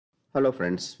Hello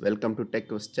friends, welcome to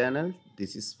TechQuest channel.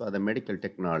 This is for the medical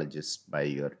technologist by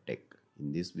Your Tech.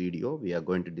 In this video, we are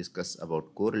going to discuss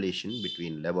about correlation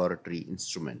between laboratory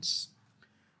instruments.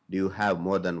 Do you have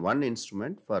more than one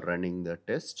instrument for running the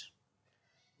test?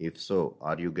 If so,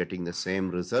 are you getting the same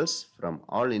results from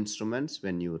all instruments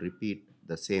when you repeat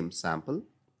the same sample?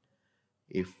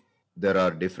 If there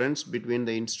are difference between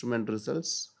the instrument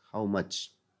results, how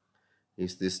much?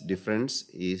 Is this difference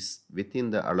is within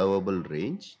the allowable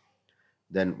range?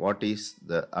 Then what is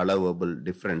the allowable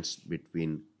difference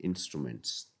between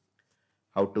instruments?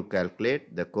 How to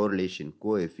calculate the correlation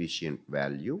coefficient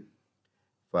value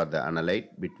for the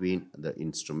analyte between the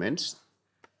instruments?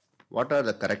 What are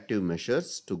the corrective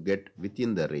measures to get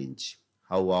within the range?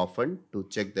 How often to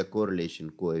check the correlation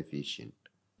coefficient?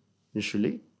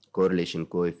 Usually, correlation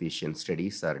coefficient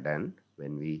studies are done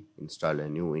when we install a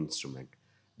new instrument.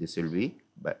 This will be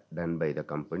done by the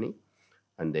company,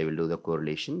 and they will do the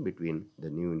correlation between the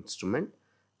new instrument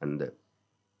and the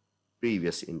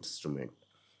previous instrument,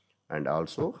 and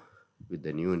also with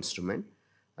the new instrument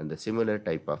and the similar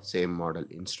type of same model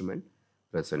instrument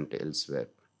present elsewhere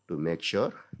to make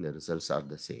sure the results are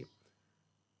the same.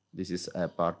 This is a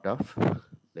part of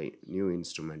the new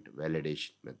instrument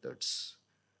validation methods.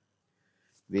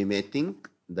 We may think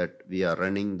that we are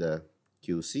running the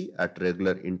QC at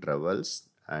regular intervals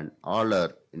and all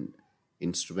our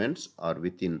instruments are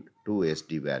within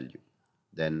 2SD value.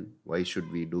 Then why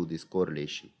should we do this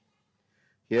correlation?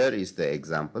 Here is the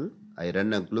example. I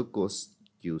run a glucose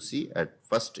QC at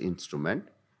first instrument.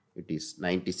 It is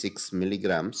 96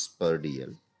 milligrams per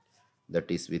dl.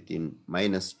 That is within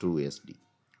minus 2SD.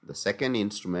 The second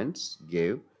instrument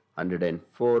gave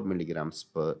 104 milligrams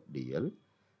per dl.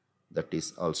 That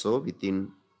is also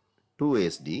within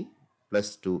 2SD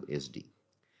plus 2SD,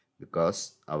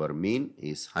 because our mean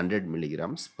is 100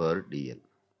 milligrams per dl.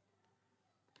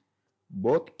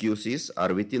 Both QCs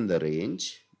are within the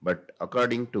range, but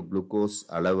according to glucose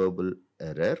allowable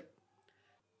error,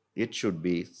 it should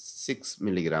be 6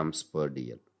 milligrams per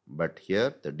dl. But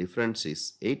here the difference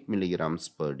is 8 milligrams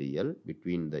per dl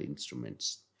between the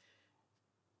instruments.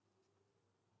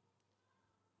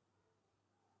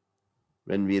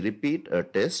 When we repeat a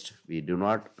test, we do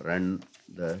not run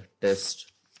the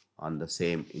test on the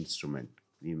same instrument.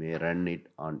 We may run it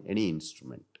on any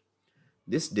instrument.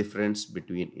 This difference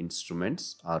between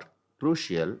instruments are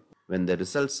crucial when the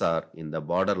results are in the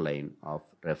borderline of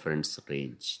reference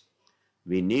range.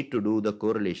 We need to do the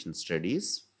correlation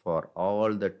studies for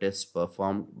all the tests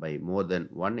performed by more than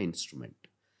one instrument.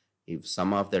 If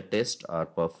some of the tests are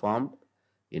performed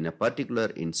in a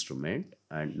particular instrument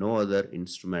and no other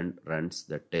instrument runs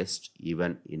the test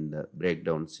even in the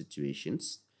breakdown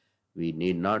situations, we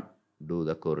need not do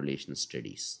the correlation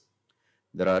studies.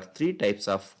 There are three types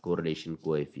of correlation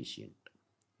coefficient.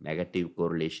 Negative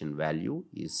correlation value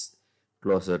is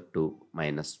closer to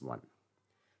 -1.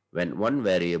 When one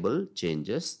variable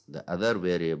changes, the other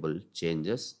variable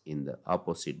changes in the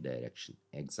opposite direction.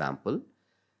 Example,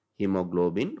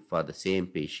 hemoglobin for the same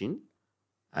patient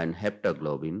and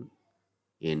heptoglobin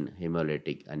in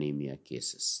hemolytic anemia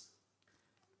cases.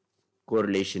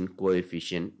 Correlation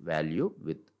coefficient value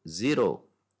with 0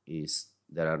 is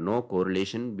there are no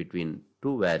correlation between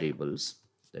two variables.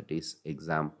 That is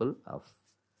example of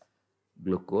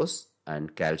glucose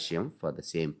and calcium for the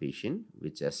same patient,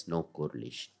 which has no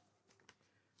correlation.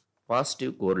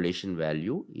 Positive correlation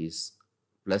value is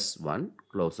 +1,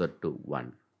 closer to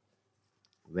 1.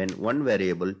 When one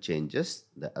variable changes,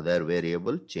 the other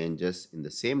variable changes in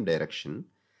the same direction.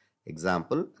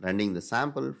 Example, running the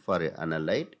sample for an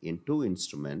analyte in two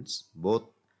instruments, both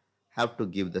have to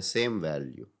give the same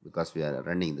value because we are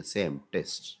running the same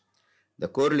test. The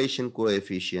correlation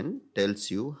coefficient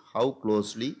tells you how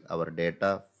closely our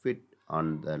data fit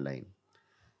on the line.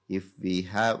 If we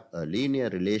have a linear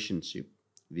relationship,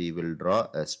 we will draw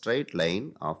a straight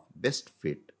line of best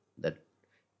fit that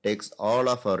takes all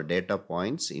of our data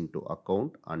points into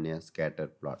account on a scatter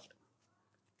plot.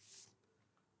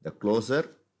 The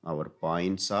closer our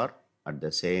points are at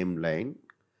the same line,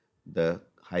 the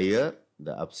higher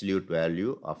the absolute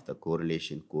value of the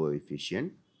correlation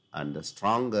coefficient and the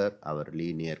stronger our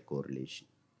linear correlation.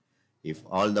 If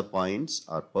all the points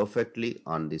are perfectly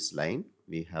on this line,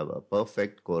 we have a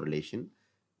perfect correlation.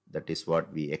 That is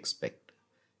what we expect.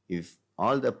 If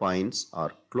all the points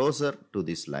are closer to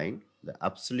this line, the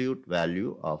absolute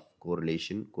value of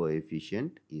correlation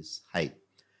coefficient is high.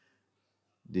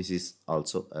 This is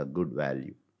also a good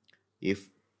value. If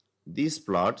these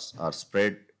plots are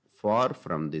spread far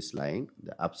from this line,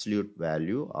 the absolute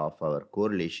value of our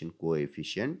correlation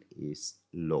coefficient is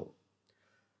low.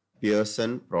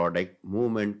 Pearson product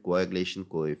movement coagulation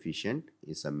coefficient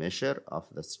is a measure of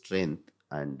the strength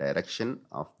and direction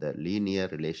of the linear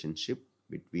relationship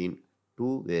between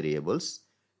two variables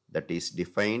that is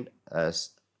defined as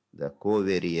the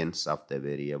covariance of the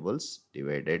variables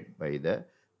divided by the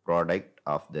product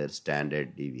of their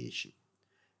standard deviation.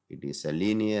 It is a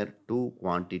linear two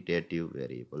quantitative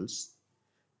variables.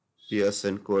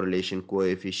 Pearson correlation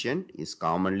coefficient is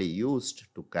commonly used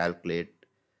to calculate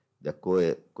the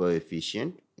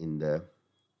coefficient in the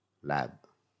lab.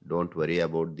 Don't worry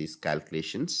about these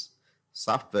calculations.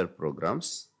 Software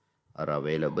programs are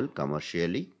available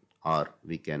commercially, or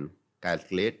we can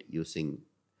calculate using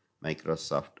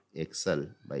Microsoft Excel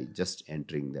by just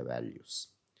entering the values.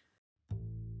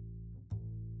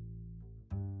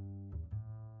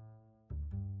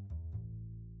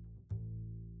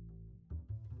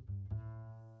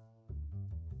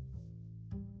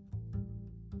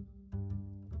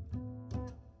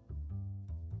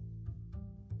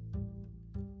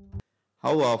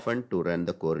 How often to run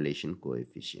the correlation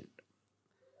coefficient?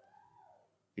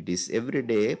 It is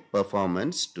everyday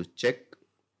performance to check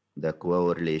the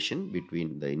correlation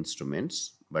between the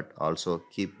instruments, but also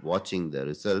keep watching the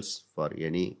results for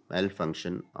any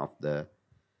malfunction of the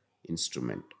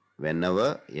instrument.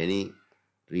 Whenever any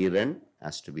rerun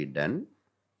has to be done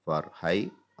for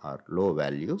high or low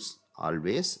values,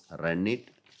 always run it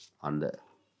on the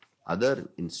other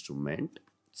instrument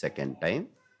second time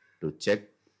to check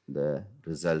the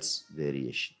results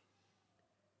variation.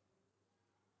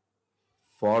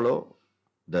 Follow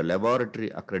the Laboratory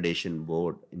Accreditation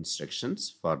Board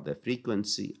instructions for the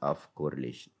frequency of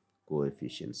correlation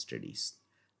coefficient studies.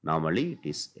 Normally, it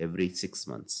is every 6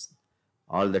 months.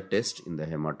 All the tests in the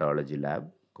hematology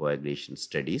lab, coagulation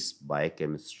studies,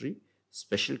 biochemistry,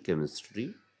 special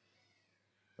chemistry,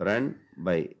 run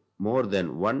by more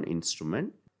than one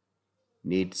instrument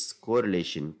needs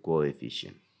correlation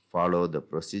coefficient. Follow the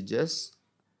procedures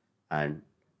and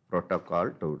protocol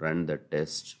to run the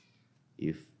test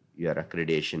if your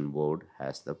accreditation board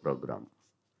has the program.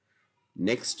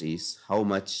 Next is how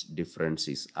much difference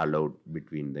is allowed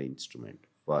between the instrument.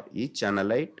 For each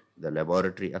analyte, the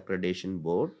Laboratory Accreditation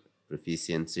Board,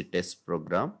 Proficiency Test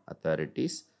Program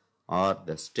authorities, or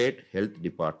the state health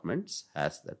departments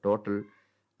has the total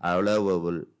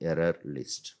allowable error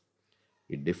list.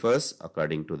 It differs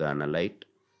according to the analyte.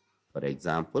 For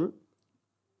example,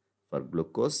 for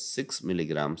glucose 6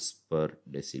 milligrams per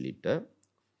deciliter.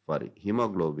 For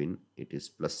hemoglobin, it is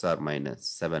plus or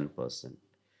minus 7%.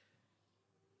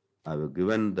 I have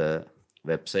given the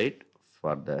website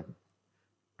for the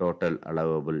total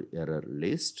allowable error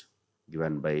list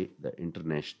given by the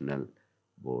international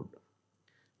board.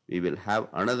 We will have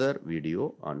another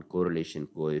video on correlation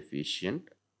coefficient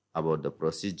about the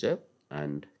procedure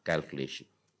and calculation.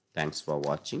 Thanks for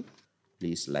watching.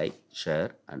 Please like,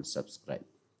 share and subscribe.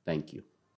 Thank you.